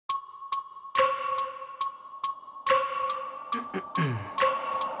I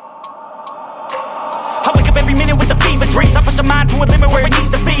wake up every minute with the fever dreams. I push my mind to a limit where it needs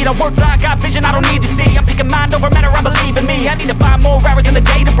to be. I work blind, got vision I don't need to see. I'm picking mind over matter, I believe in me. I need to find more hours in the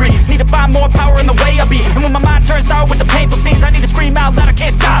day to breathe. Need to find more power in the way I be. And when my mind turns sour with the painful scenes, I need to scream out loud, I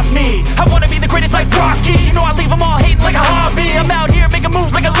can't stop me. I wanna be the greatest like Rocky. You know I leave them all hating like a hobby. I'm out here making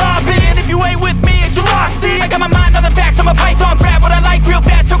moves like a lobby. And if you ain't with me, it's your loss, see. I got my mind on the facts, I'm a python, grab what I like real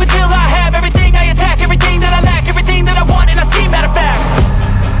fast. Choke until I have everything I attack, everything that I lack, everything that I want, and I see, matter of fact.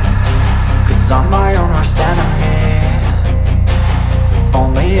 Cause I'm my own worst enemy.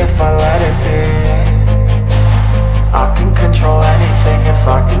 Only if I let it be. I can control anything if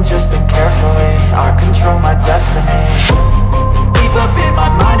I can just think carefully. I control my destiny. Deep up in my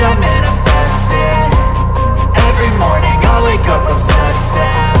mind I manifest it. Every morning I wake up obsessed,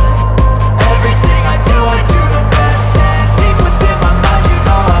 and everything I do the best. And deep within my mind you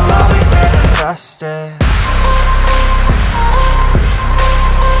know I'll always manifest it.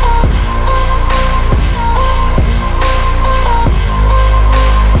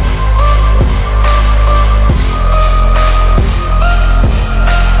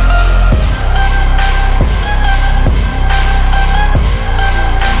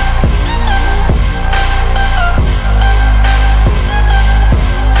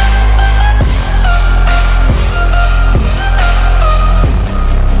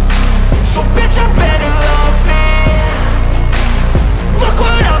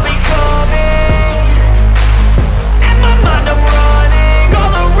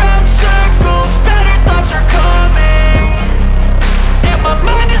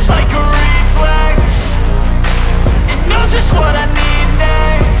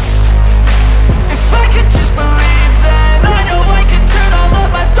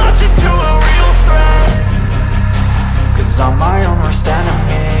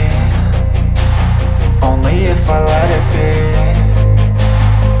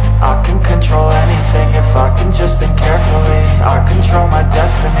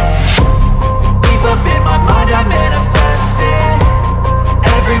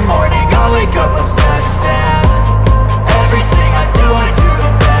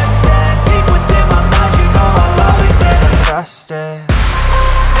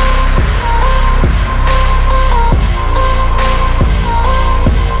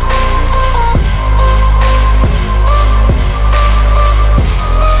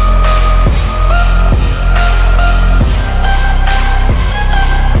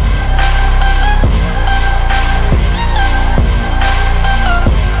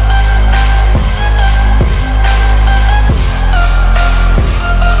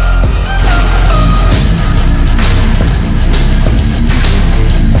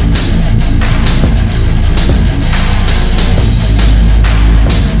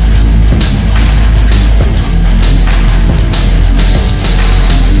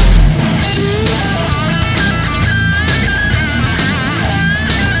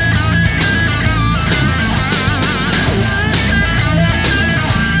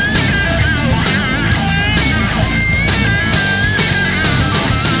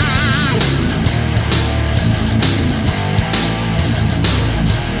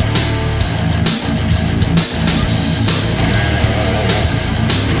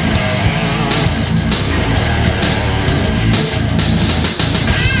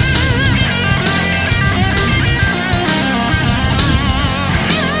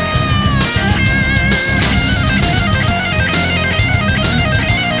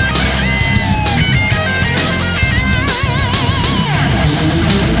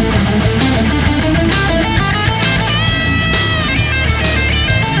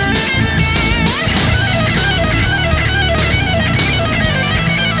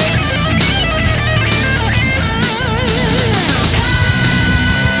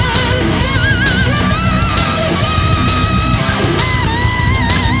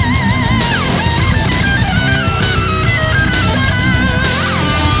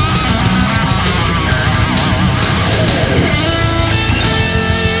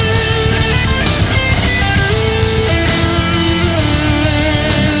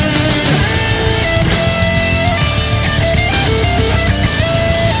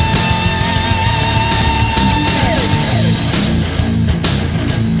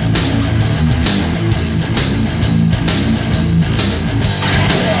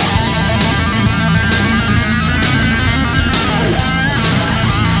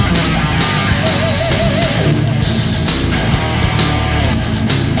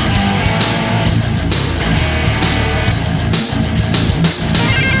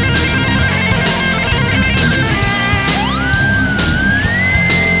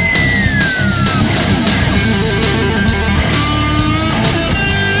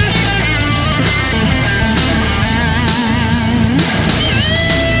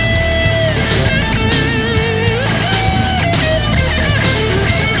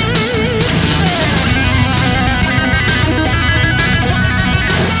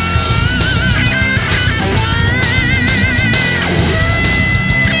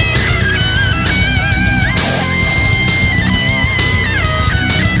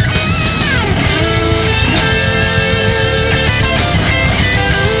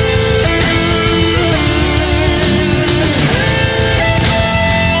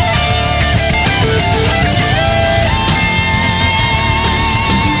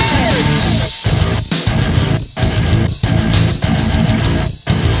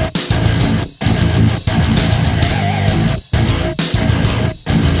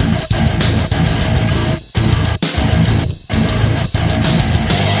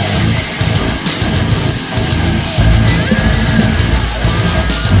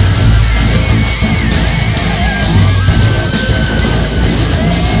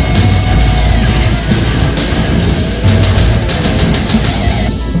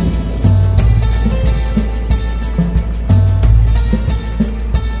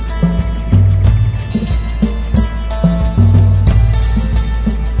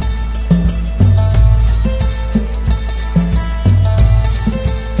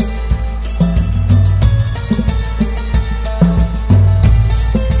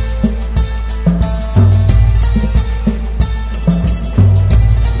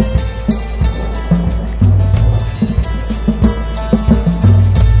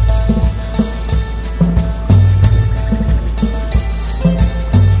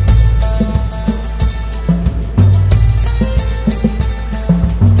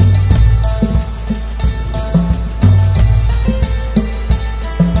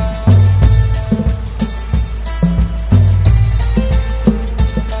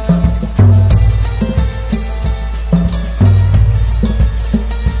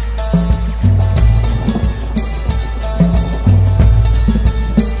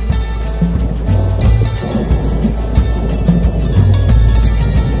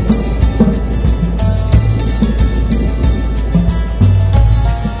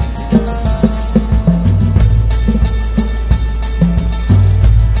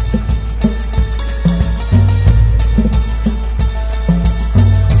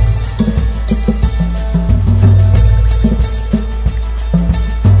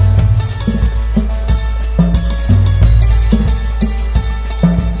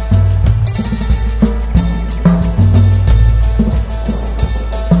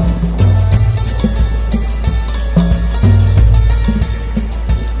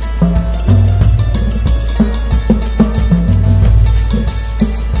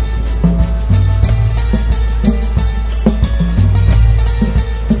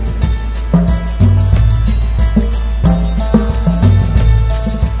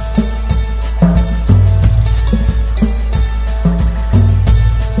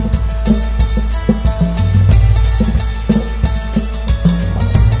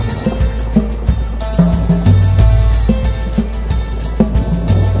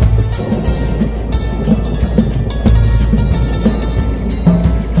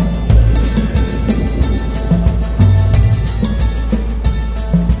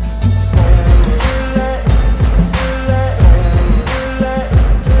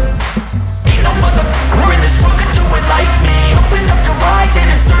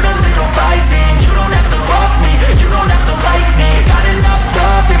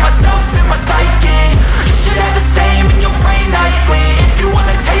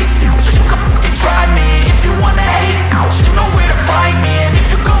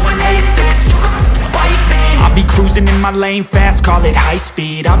 in my lane fast, call it high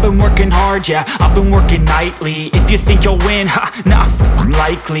speed. I've been working hard, yeah, I've been working nightly. If you think you'll win, ha, not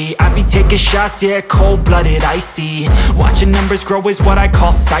likely. I be taking shots, yeah, cold-blooded, icy. Watching numbers grow is what I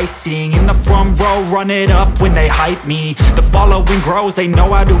call sightseeing. In the front row, run it up when they hype me. The following grows, they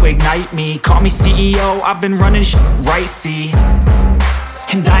know how to ignite me. Call me CEO, I've been running right, see.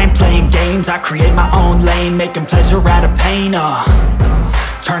 And I ain't playing games, I create my own lane, making pleasure out of pain,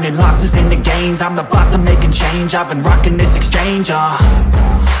 turning losses into gains. I'm the boss, I'm making change. I've been rocking this exchange,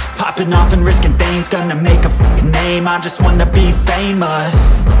 popping off and risking things. Gonna make a f***ing name. I just wanna be famous,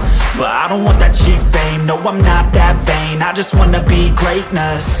 but I don't want that cheap fame. No, I'm not that vain. I just wanna be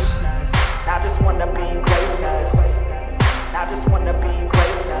greatness. I just wanna be greatness. I just wanna be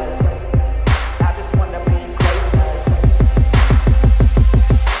greatness. I just wanna be greatness.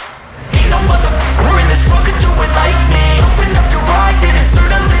 Ain't no motherfucker in this world could do it like me. Open up your eyes and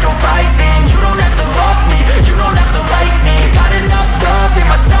insert a little rising. You don't have to love me, you don't have to like me. Got enough love in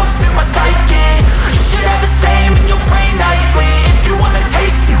myself, in my psyche. You should have the same in your brain nightly. If you wanna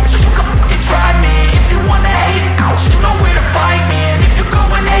taste me, you can fucking try me. If you wanna hate me, you know where to find me. And if you go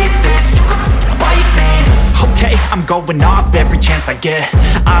and hate this, you can fucking bite me. Okay, I'm going off every chance I get.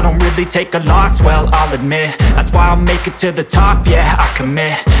 I don't really take a loss, well, I'll admit. That's why I'll make it to the top, yeah, I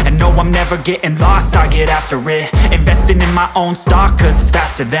commit. And no, I'm never getting lost, I get after it. Investing in my own stock, cause it's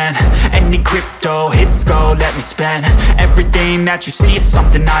faster than any crypto hits go, let me spend. Everything that you see is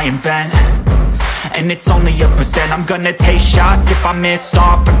something I invent, and it's only a percent. I'm gonna take shots, if I miss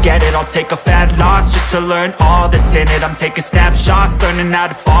all, forget it. I'll take a fat loss just to learn all that's in it. I'm taking snapshots, learning how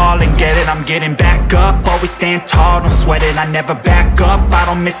to fall and get it. I'm getting back up, always stand tall, don't sweat it. I never back up, I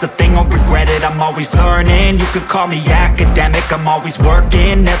don't miss a thing or regret it. I'm always learning, you could call me academic. I'm always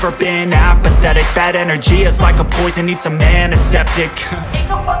working, never been apathetic. That energy is like a poison, needs some antiseptic. Ain't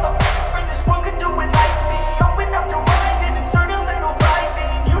no motherfucker in this world could do it like me. Open up your eyes and insert a little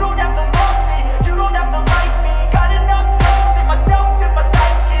rising. You don't have to love me, you don't have to like me. Got enough love in myself, in my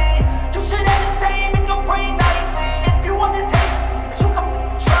psyche. You should have the same in your brain nightly. If you wanna taste me, you can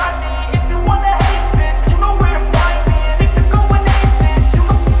try me. If you wanna hate bitch, you know where to find me. And if you go and hate this, you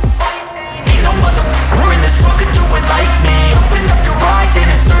can fight me. Ain't no motherfucker in this world could do it like me. Open up your eyes and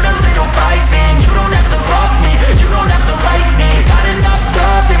insert a little rising. You don't have to love me, you don't have to like me. Got enough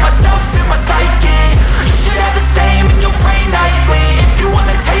love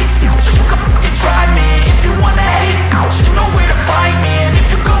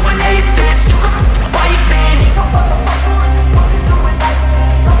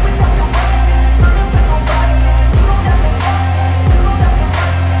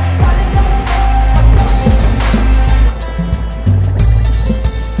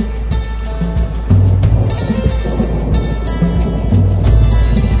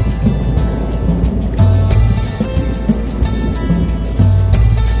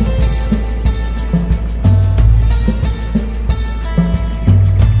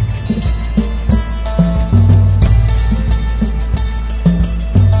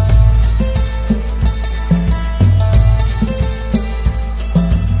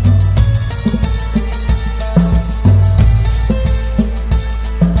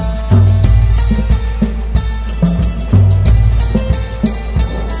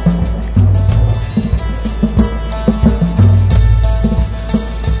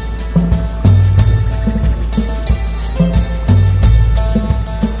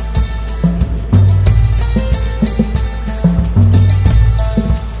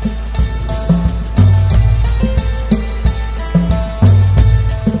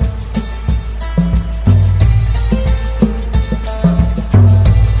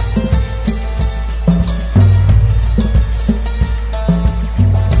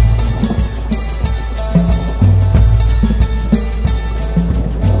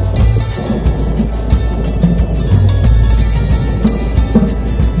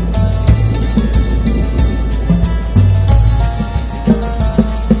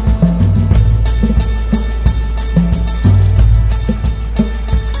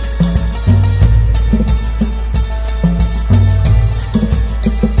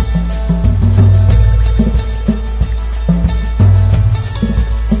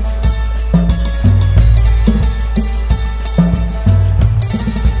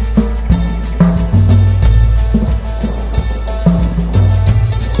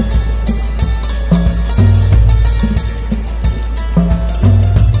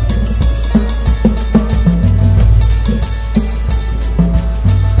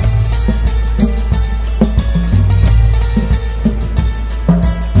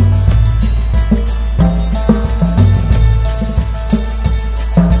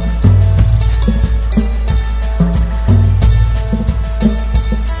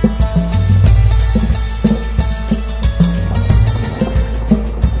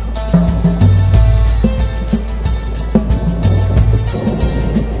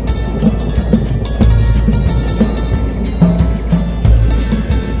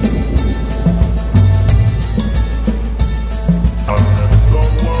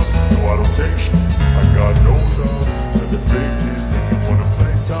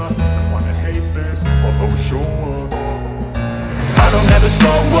never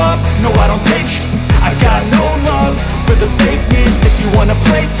slow up, no I don't take sh**. I got no love for the fakeness. If you wanna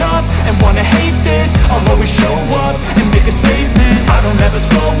play tough and wanna hate this, I'll always show up and make a statement. I don't ever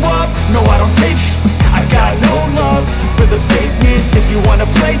slow up, no I don't take sh**. I got no love for the fakeness. If you wanna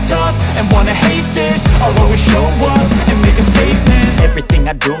play tough and wanna hate this, I'll always show up and make a statement. Everything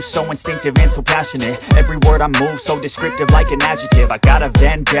I do so instinctive and so passionate. Every word I move so descriptive like an adjective. I got a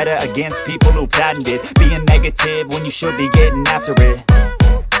vendetta against people who patented being negative when you should be getting after it.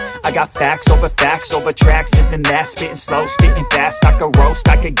 I got facts over tracks, this and that. Spitting slow, spitting fast, I could roast,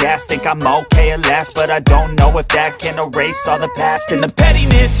 I could gas. Think I'm okay at last, but I don't know if that can erase all the past. And the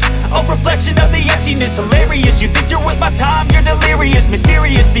pettiness, a reflection of the emptiness. Hilarious, you think you're with my time, you're delirious.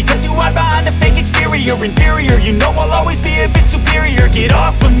 Mysterious, because you hide behind a fake exterior. Inferior, you know I'll always be a bit superior. Get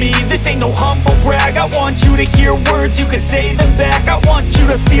off of me, this ain't no humble brag. I want you to hear words, you can say them back. I want you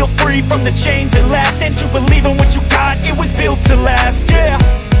to feel free from the chains that last, and to believe in what you got, it was built to last, yeah.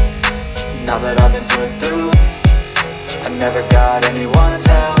 Now that I've been put through, I never got anyone's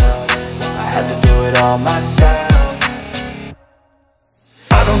help. I had to do it all myself.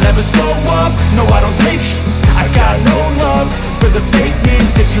 I don't ever slow up, no I don't take sh**. I got no love for the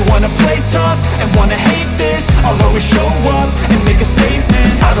fakeness. If you wanna play tough and wanna hate this, I'll always show up and make a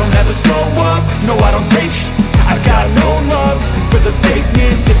statement. I don't ever slow up, no I don't take sh**. I got no love for the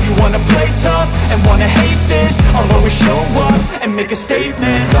fakeness. If you wanna play tough and wanna hate this, I'll always show up and make a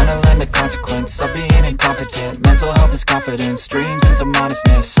statement. Gonna learn the consequence of being incompetent. Mental health is confidence, dreams and some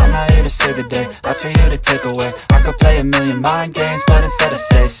honestness. I'm not here to save the day, that's for you to take away. I could play a million mind games, but instead I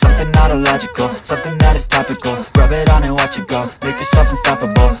say something not illogical, something that is topical. Rub it on and watch it go, make yourself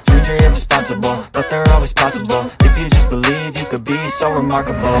unstoppable. Dreams are irresponsible, but they're always possible. If you just believe, you could be so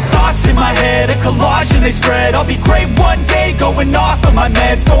remarkable. Thoughts in my head, a collage and they spread. I'll be great one day, going off of my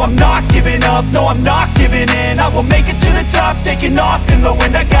meds. No, I'm not giving up, no, I'm not giving in. I will make it to the top, taking off in the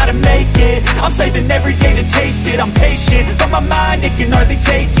wind. I gotta make it, I'm saving every day to taste it. I'm patient, but my mind, it can hardly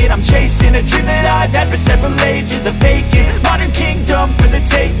take it. I'm chasing a dream that I've had for several ages. A vacant, modern kingdom for the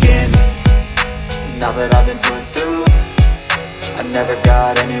taking. Now that I've been put through, I never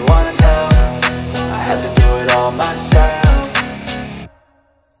got anyone's help. I had to do it all myself.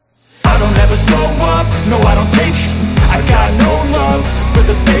 I don't ever slow up, no I don't take sh**. I got no love for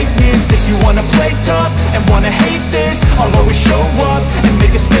the fakeness. If you wanna play tough and wanna hate this, I'll always show up and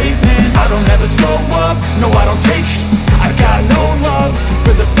make a statement. I don't ever slow up, no I don't take sh**. I got no love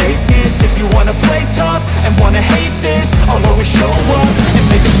for the fakeness. If you wanna play tough and wanna hate this, I'll always show up and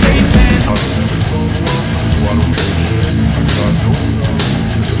make a statement.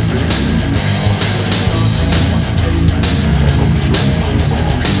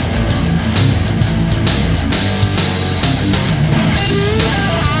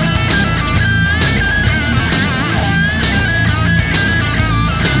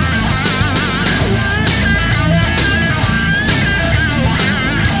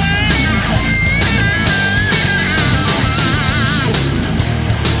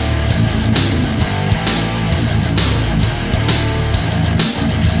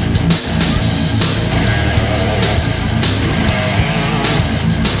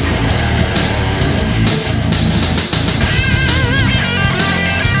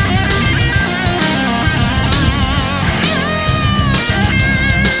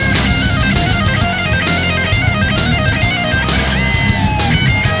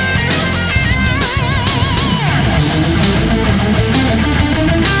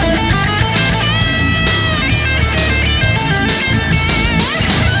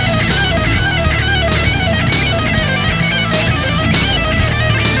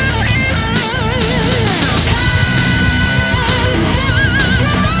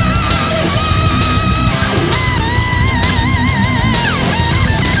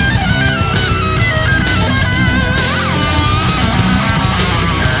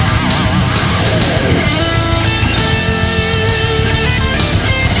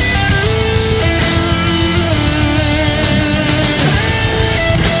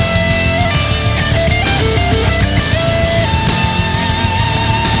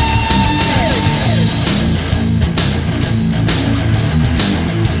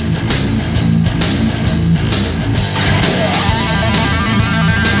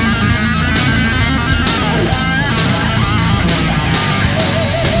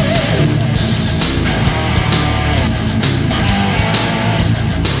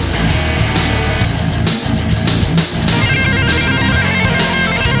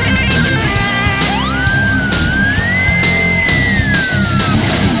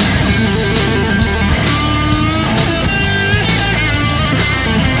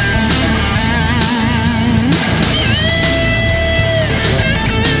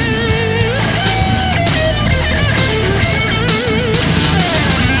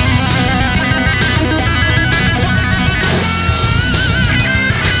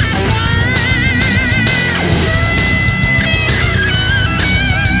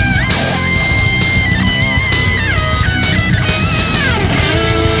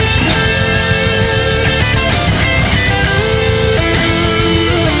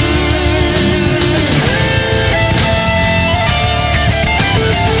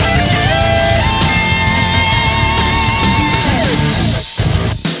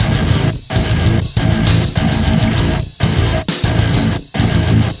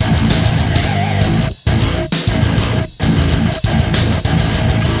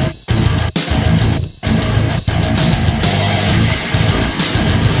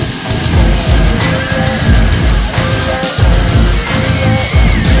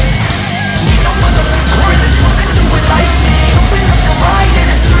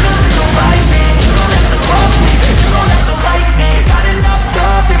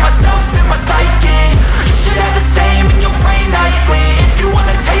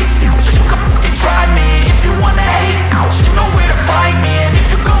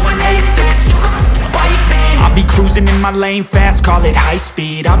 my lane fast, call it high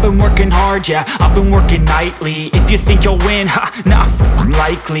speed. I've been working hard, yeah, I've been working nightly. If you think you'll win, ha, not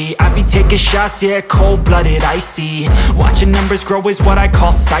likely. I be taking shots, yeah, cold-blooded, icy. Watching numbers grow is what I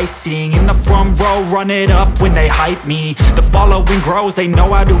call sightseeing. In the front row, run it up when they hype me. The following grows, they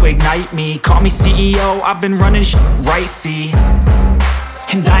know how to ignite me. Call me CEO, I've been running right, see.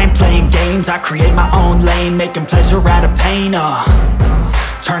 And I ain't playing games, I create my own lane, making pleasure out of pain,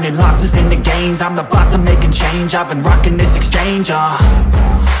 turning losses into gains. I'm the boss, I'm making change. I've been rocking this exchange,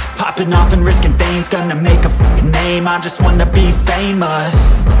 popping off and risking things. Gonna make a f***ing name. I just wanna be famous,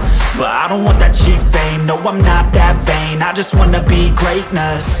 but I don't want that cheap fame. No, I'm not that vain. I just wanna be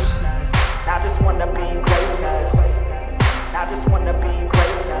greatness. I just wanna be greatness. I just wanna be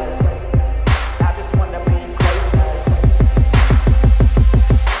greatness. I just wanna be greatness.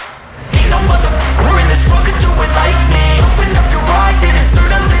 Ain't no motherfucker in this world could do it like me. Open up your eyes and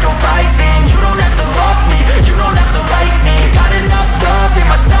insert a little rising. You don't have to love me, you don't have to like me. Got enough love in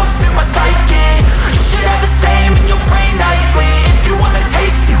myself, in my psyche. You should have the same in your brain nightly. If you wanna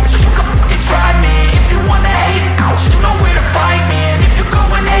taste me, you can fucking try me. If you wanna hate me, you know where to find me. And if you go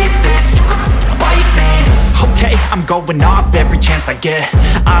and hate this, you can fucking bite me. Okay, I'm going off every chance I get.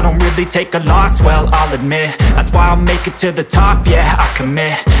 I don't really take a loss, well, I'll admit. That's why I'll make it to the top, yeah, I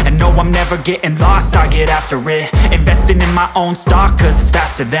commit. And no, I'm never getting lost, I get after it. Investing in my own stock, cause it's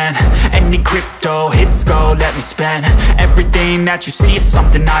faster than any crypto hits go, let me spend. Everything that you see is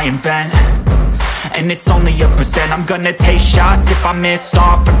something I invent, and it's only a percent. I'm gonna take shots, if I miss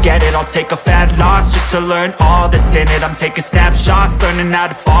all, forget it. I'll take a fat loss just to learn all that's in it. I'm taking snapshots, learning how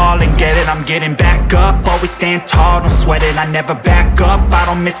to fall and get it. I'm getting back up, always stand tall, don't sweat it. I never back up, I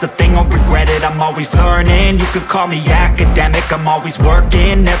don't miss a thing or regret it. I'm always learning, you could call me academic. I'm always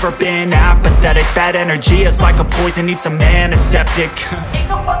working, never been apathetic. That energy is like a poison, needs some antiseptic. Ain't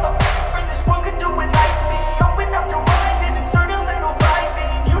no motherfucker in this world could do it like me. Open up your eyes and insert a little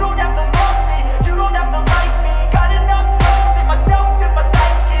rising. You don't have to love me, you don't have to like me. Got enough love in myself, in my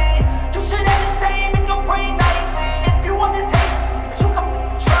psyche. You should have the same in your brain nightly. If you wanna taste me, you can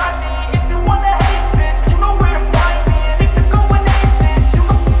try me. If you wanna hate this, you know where to find me. And if you go and hate this, you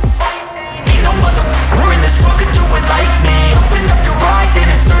can fight me. Ain't no motherfucker in this world could do it like me. Open up your eyes and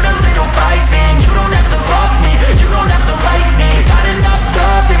insert a little rising. You don't have to love me, you don't have to like me. Got enough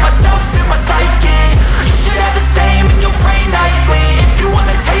love in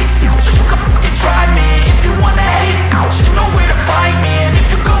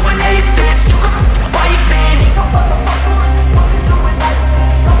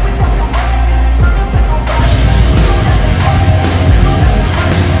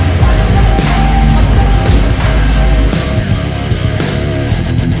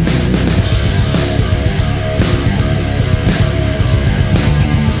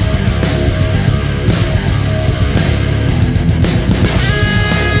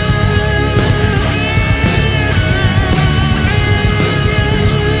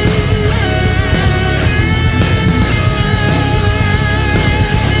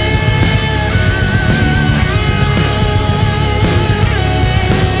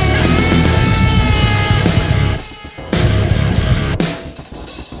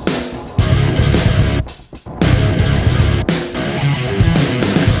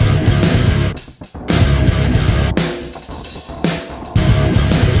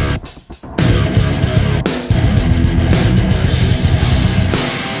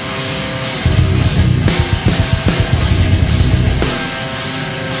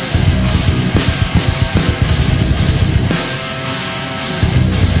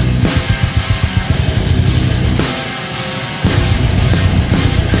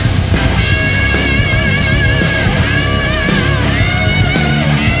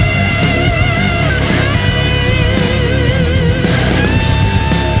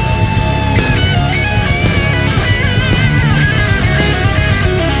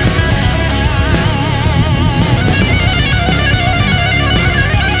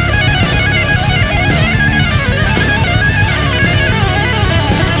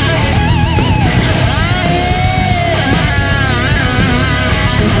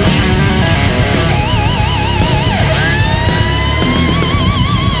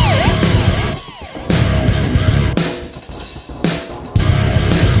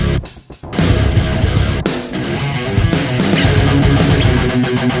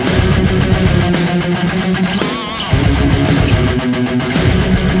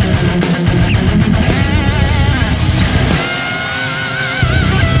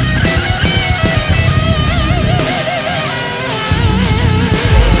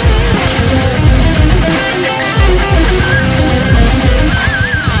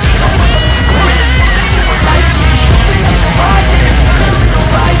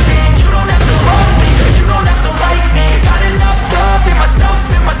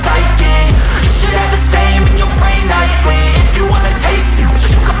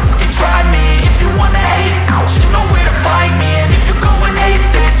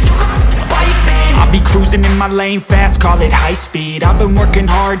my lane fast, call it high speed. I've been working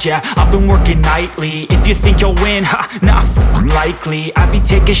hard, yeah, I've been working nightly. If you think you'll win, ha, not likely. I be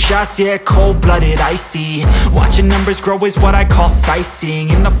taking shots, yeah, cold-blooded, icy. Watching numbers grow is what I call sightseeing.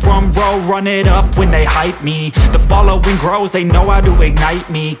 In the front row, run it up when they hype me. The following grows, they know how to ignite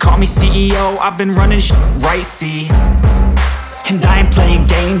me. Call me CEO, I've been running right, see. And I ain't playing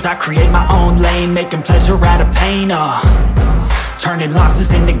games, I create my own lane, making pleasure out of pain, turning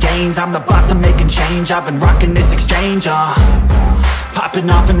losses into gains. I'm the boss, I'm making change. I've been rocking this exchange, popping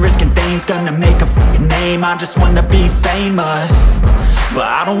off and risking things. Gonna make a f***ing name. I just wanna be famous, but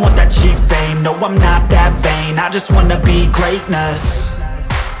I don't want that cheap fame. No, I'm not that vain. I just wanna be greatness.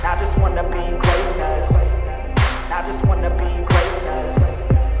 I just wanna be greatness. I just wanna be greatness.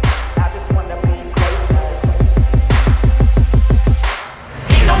 I just wanna be greatness.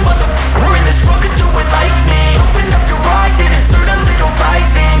 Ain't no motherfucker in this world could do it like me. Open up your eyes and insert a little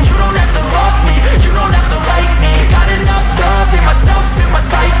rising. You don't have to love me, you don't have to like me. Got enough love in myself, in my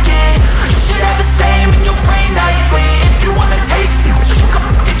psyche. You should have the same in your brain nightly. If you wanna taste me, you can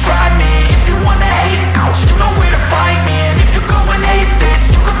fucking try me. If you wanna hate me, you know where to find me. And if you go and hate this,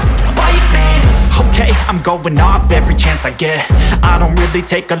 you can fucking bite me. Okay, I'm going off every chance I get. I don't really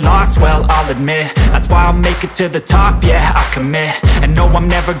take a loss, well, I'll admit. That's why I'll make it to the top, yeah, I commit. And no, I'm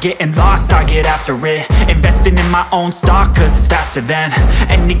never getting lost, I get after it. Investing in my own stock, cause it's faster than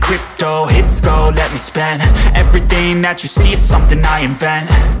any crypto hits go, let me spend. Everything that you see is something I invent,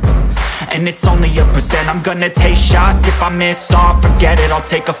 and it's only a percent. I'm gonna take shots, if I miss all, forget it. I'll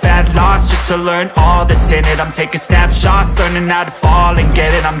take a fat loss just to learn all that's in it. I'm taking snapshots, learning how to fall and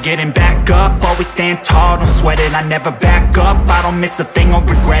get it. I'm getting back up, always stand tall, don't sweat it. I never back up, I don't miss a thing or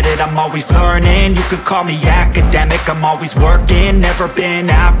regret it. I'm always learning, you could call me academic. I'm always working, never been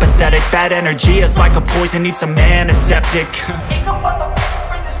apathetic. Bad energy is like a poison, needs a antiseptic.